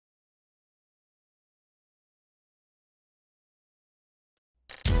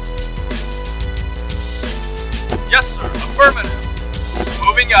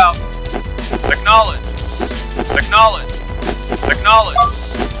Moving out. Acknowledge. Acknowledge. Acknowledge.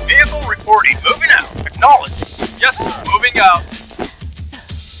 Vehicle reporting. Moving out. Acknowledge. Yes, sir. Moving out.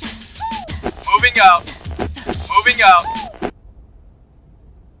 Moving out. Moving out.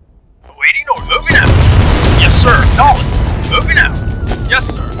 Awaiting order. Moving out. Yes, sir. Acknowledge. Moving out. Yes,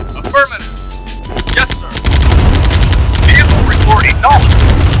 sir. Affirmative. Yes, sir. Vehicle reporting. Acknowledge.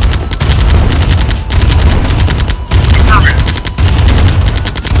 Affirmative.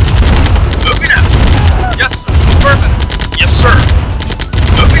 Moving out. Yes, sir. Affirmative. Yes, sir.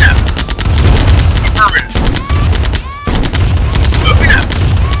 Moving out. Affirmative. Moving out.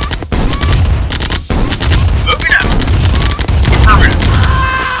 Moving out. Affirmative.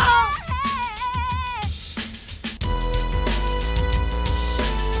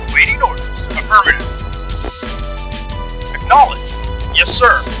 Waiting orders. Affirmative. Acknowledge. Yes,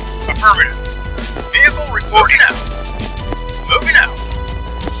 sir. Affirmative. Vehicle reporting out. Moving out.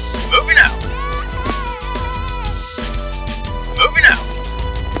 Moving out. Moving out.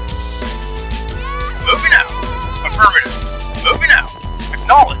 Moving out. Affirmative. Moving out.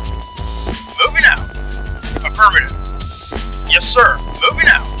 Acknowledged. Moving out. Affirmative. Yes, sir. Moving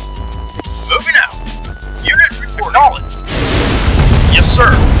out. Moving out. Unit report. Acknowledged. Yes,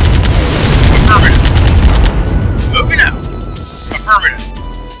 sir. Affirmative. Moving out. Affirmative.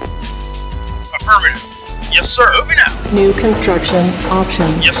 Affirmative. Yes, sir. Moving out. New construction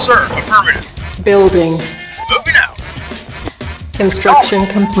options. Yes, sir. Affirmative. Building. Moving out. Construction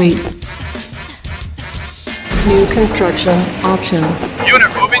complete. New construction options.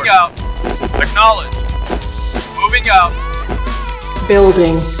 Unit moving out. Acknowledge. Moving out.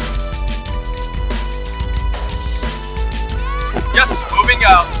 Building. Yes, sir. Moving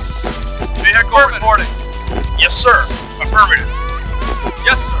out. Vehicle reporting. Yes, sir. Affirmative.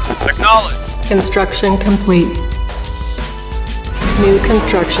 Yes, sir. Acknowledge. Construction complete. New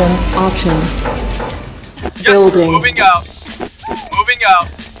construction options. Yes, Building. Sir. Moving out. Moving out.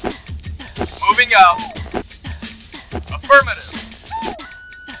 Moving out. Affirmative.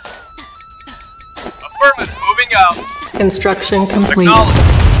 Affirmative. Moving out. Construction complete. Acknowledge.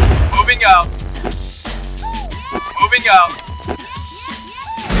 Moving out. Moving out.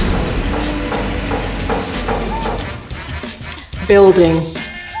 Building.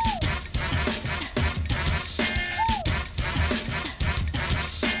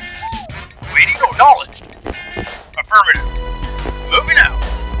 Waiting. Acknowledged. Affirmative. Moving out.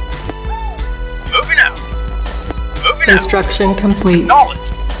 Moving out. Moving out. Construction complete.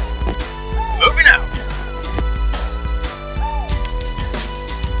 Acknowledged. Moving out.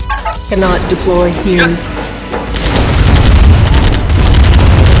 Cannot deploy here. Yes.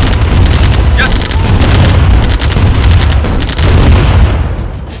 Yes.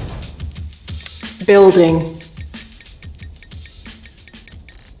 Building.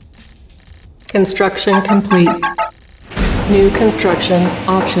 Construction complete. New construction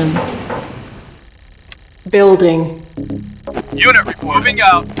options. Building. Unit report. Moving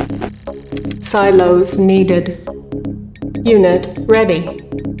out. Silos needed. Unit ready.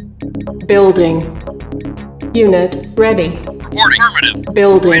 Building. Unit ready. Reporting. Affirmative.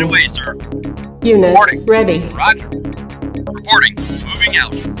 Building. Right away, sir. Unit Reporting. ready. Roger. Reporting. Moving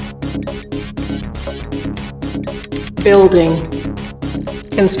out. Building.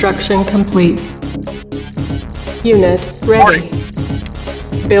 Construction complete. Unit ready.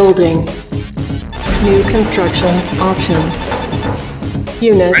 Building. New construction options.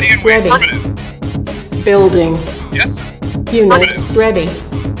 Unit Ready and wait. Affirmative. Building. Yes, sir. Unit Affirmative. ready.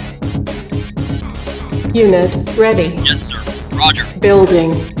 Unit ready. Yes, sir. Roger.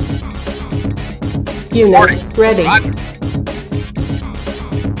 Building. Unit Reporting. ready. Roger.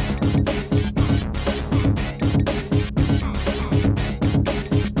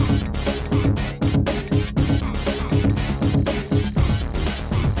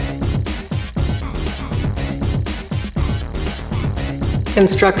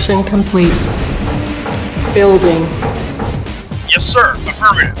 Construction complete. Building. Yes, sir.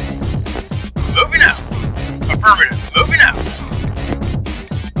 Affirmative. Moving out. Affirmative. Moving out.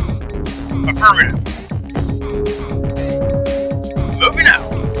 Affirmative. Moving out.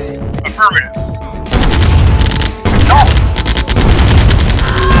 Affirmative. Acknowledged.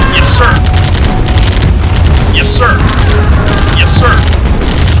 Yes, sir. Yes, sir. Yes, sir.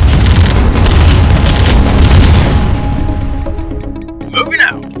 Moving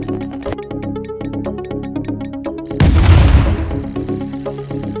out.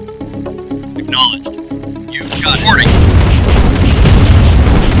 Acknowledged. You got reporting.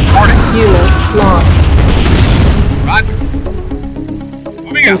 Reporting. Unit lost. Roger.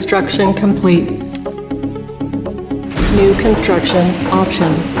 Moving out. Construction complete. New construction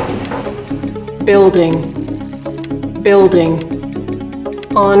options. Building. Building.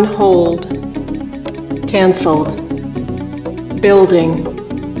 On hold. Cancelled. Building.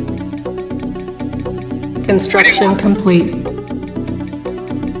 Construction complete.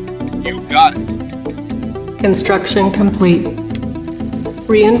 You got it. Construction complete.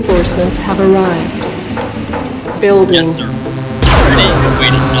 Reinforcements have arrived. Building. Yes, sir. Ready and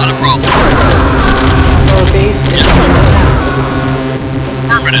waiting. Not a problem. Our base is under attack.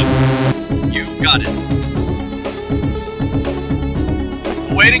 Affirmative. You got it.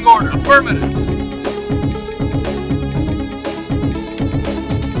 Awaiting order. Affirmative.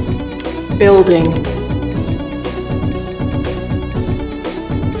 Building.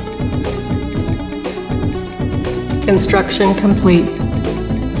 Construction complete.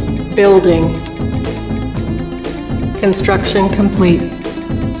 Building. Construction complete.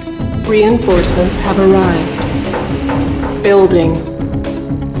 Reinforcements have arrived. Building.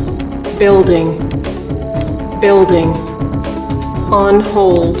 Building. Building. On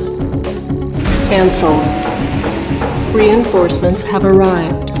hold. Cancel. Reinforcements have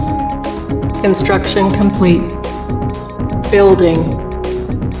arrived. Construction complete. Building.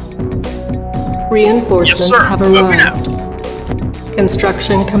 Reinforcements Yes, sir. have Moving arrived.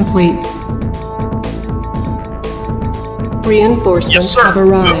 Construction complete. Reinforcements Yes, sir. have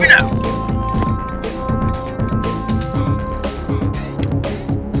arrived. Moving out.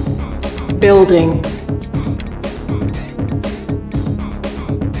 Building.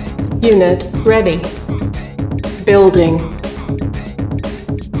 Unit ready. Building.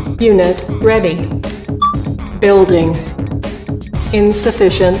 Unit ready. Building.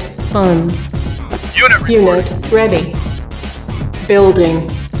 Insufficient funds. Unit reporting. Unit ready. Building.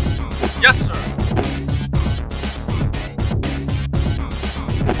 Yes, sir.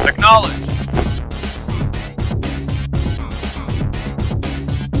 Acknowledged.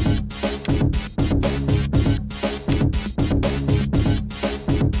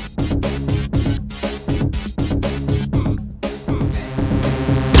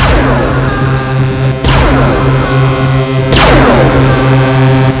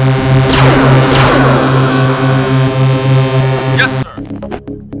 Yes, sir.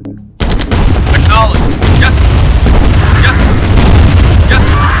 Acknowledged. Yes, sir. Yes, sir. Yes,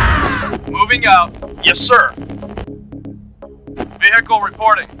 sir. Moving out. Yes, sir. Vehicle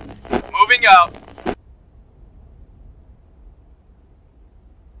reporting. Moving out.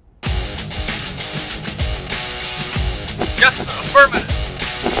 Yes, sir. Affirmative.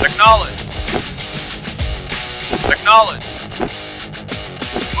 Acknowledged. Acknowledged.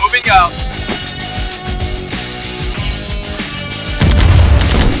 Moving out.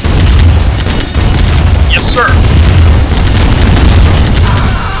 Yes, sir.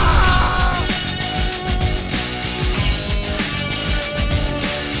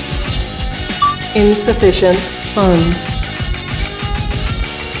 Insufficient funds.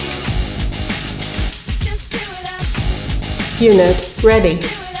 Unit ready.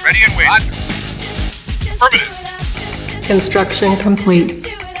 Ready and waiting. Affirmative. Construction complete.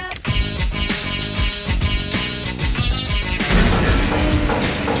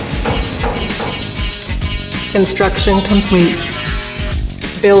 Construction complete.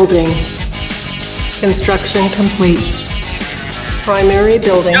 Building. Construction complete. Primary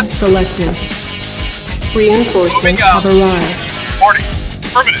building Yes. selected. Reinforcements Moving out. have arrived. Reporting.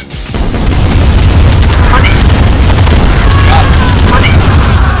 Affirmative. Affirmative. Got it. Affirmative.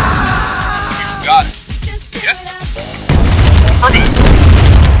 You got it. Yes, sir. Affirmative.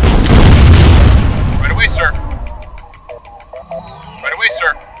 Right away, sir. Right away,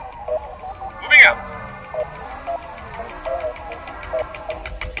 sir. Moving out.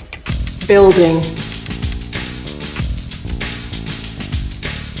 Building.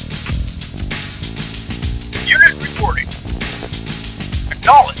 Unit reporting.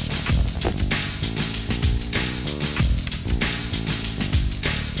 Acknowledged.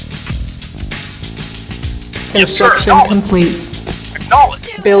 Yes, sir. Construction Acknowledged. complete.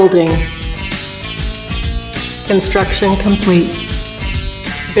 Acknowledged. Building. Construction complete.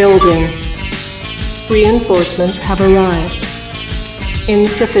 Building. Reinforcements have arrived.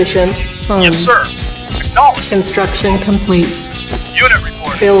 Insufficient funds. Yes, sir. Acknowledged. Construction complete. Unit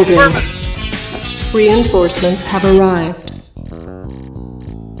reporting. Building. Affirmative. Reinforcements have arrived.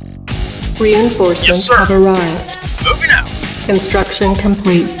 Reinforcements Yes, sir. have arrived. Moving out. Construction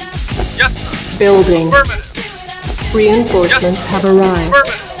complete. Yes, sir. Building. Affirmative. Reinforcements Yes, sir. have arrived.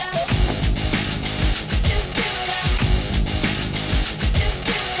 Affirmative.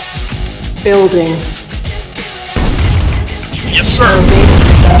 Building. Yes, Our sir.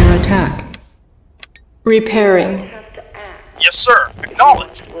 base is under attack. Repairing. Yes, sir.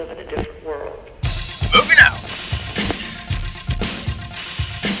 Acknowledged. Live in a different world. Moving out.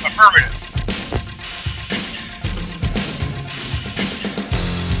 Affirmative.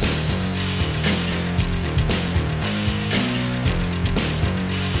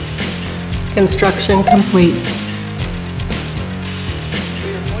 Construction complete.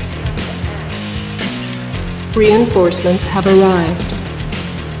 We are going to have to act. Reinforcements have arrived.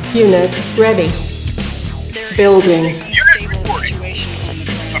 Unit ready. There is Building. a Unit unstable reporting. situation on the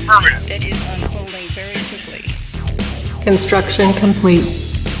ground Affirmative. that is unfolding very quickly. Construction complete.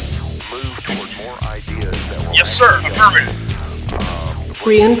 Move toward more ideas that will Yes, sir. Affirmative.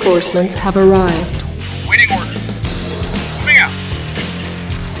 Reinforcements have arrived. Waiting order. Moving out.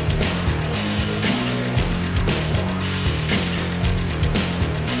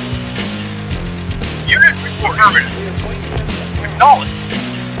 Unit report. Affirmative. We are going to have to act. Acknowledged.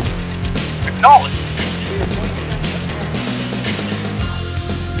 Acknowledged. We are going to have to act.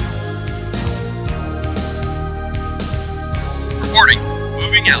 Reporting.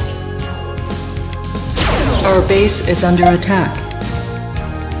 Moving out. Our base is under attack.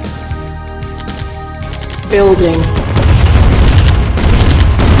 Building.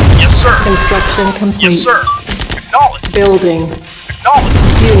 Yes, sir. Construction complete. Yes, sir. Acknowledged. Building.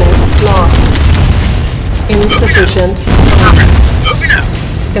 Acknowledged. Unit lost. Insufficient. Affirmative. Moving out.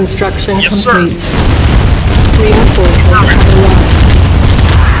 Construction Yes, sir. complete. Reinforcements have arrived.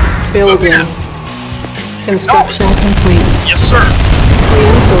 Building. Construction complete. Yes, sir.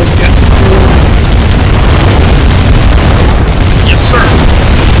 Reinforcements have arrived. Yes, sir.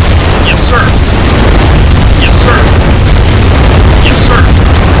 Yes, sir. Yes, sir. Yes, sir.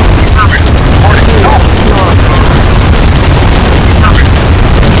 Affirmative. Reporting. Acknowledged. Lost. Affirmative.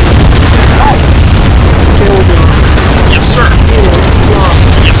 Acknowledged. Building. Yes, sir. Unit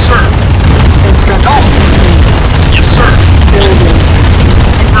lost. Yes, sir. Construction complete. Yes, sir. Building.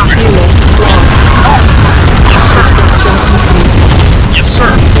 Affirmative. Unit lost. Yes, sir. Construction complete. Yes, sir.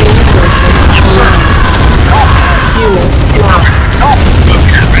 Reinforcements Yes, have sir. arrived. Unit lost.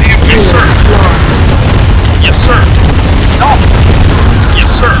 Moving out. Ready and yes, sir. Unit lost. Yes, sir. Yes,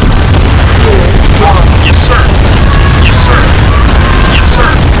 sir. Unit lost. Yes, sir. Yes, sir. Yes, sir.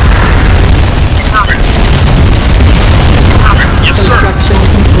 Affirmative. Affirmative. Yes, sir. Construction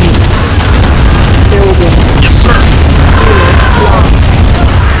complete. Building. Yes, sir. Unit lost.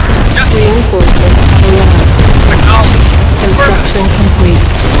 Yes. Reinforcements have arrived. Acknowledged. Construction complete.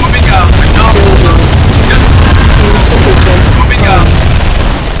 Moving out. Acknowledged. Building. Yes. Insufficient Moving out. funds.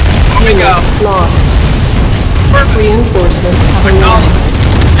 Moving Unit out. lost. Affirmative. Reinforcements have arrived. Acknowledged.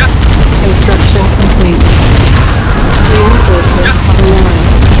 Yes. Construction complete. Reinforcements Yes. have arrived.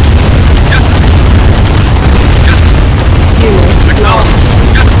 Yes. Yes. Unit Acknowledged. lost.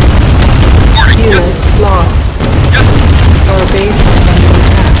 Yes. Reporting. Yes. Unit lost. Yes. Our base is under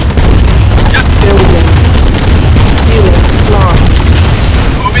attack. Yes. Building. Unit lost.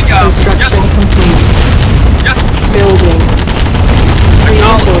 Moving out. Construction Yes. complete. Yes. Building.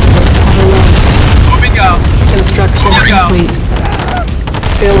 Reinforcements have arrived. Moving out. Construction Moving out. complete.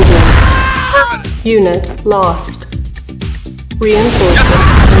 Building. Affirmative. Unit lost. Reinforcements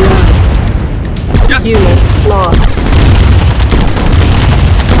have arrived. Yes. Unit lost.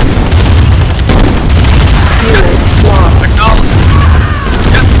 Unit lost. Acknowledged.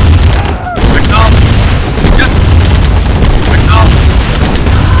 Yes. Acknowledged. Yes. Acknowledged.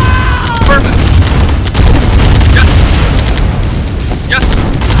 Affirmative. Yes. Yes.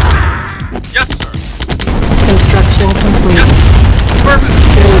 Yes, sir. Construction complete. Yes. Affirmative.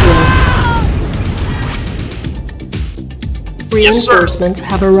 Building. Yes, sir. Reinforcements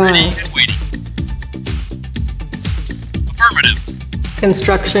have Ready arrived. and waiting. Affirmative.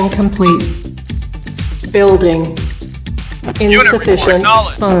 Construction complete. Building. Insufficient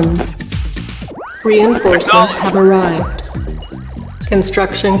acknowledged. funds. Reinforcements have arrived.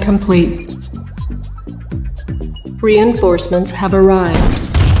 Construction complete. Reinforcements have arrived.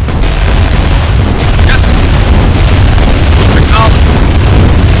 Yes. Acknowledged.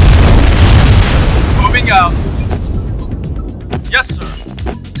 Moving out. Yes, sir.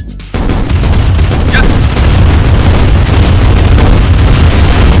 Yes.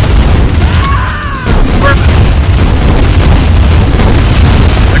 Affirmative.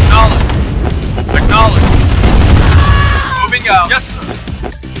 Acknowledged. Acknowledged. Moving out. Yes, sir.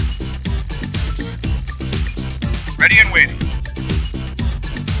 Ready and waiting.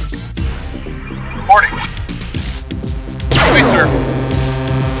 Reporting. Yes, sir.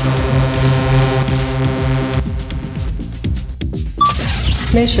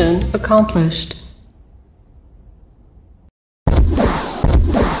 Mission accomplished.